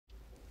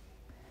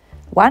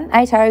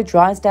180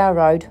 Drysdale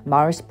Road,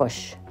 Myross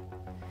Bush,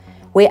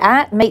 where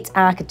art meets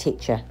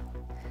architecture.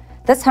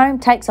 This home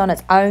takes on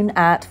its own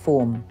art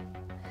form.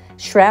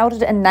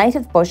 Shrouded in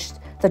native bush,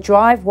 the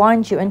drive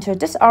winds you into a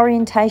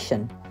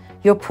disorientation,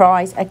 your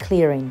prize a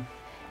clearing,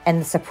 and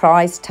the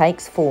surprise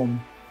takes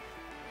form.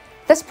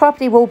 This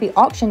property will be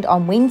auctioned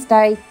on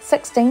Wednesday,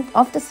 16th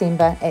of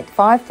December at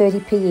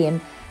 5:30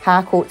 p.m,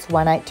 Harcourts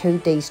 182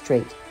 D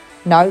Street.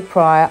 No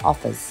prior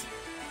offers.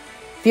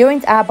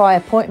 Viewings are by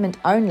appointment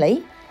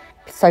only,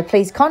 so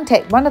please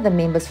contact one of the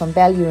members from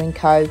Value &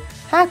 Co,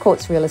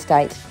 Harcourts Real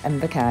Estate,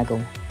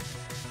 Invercargill.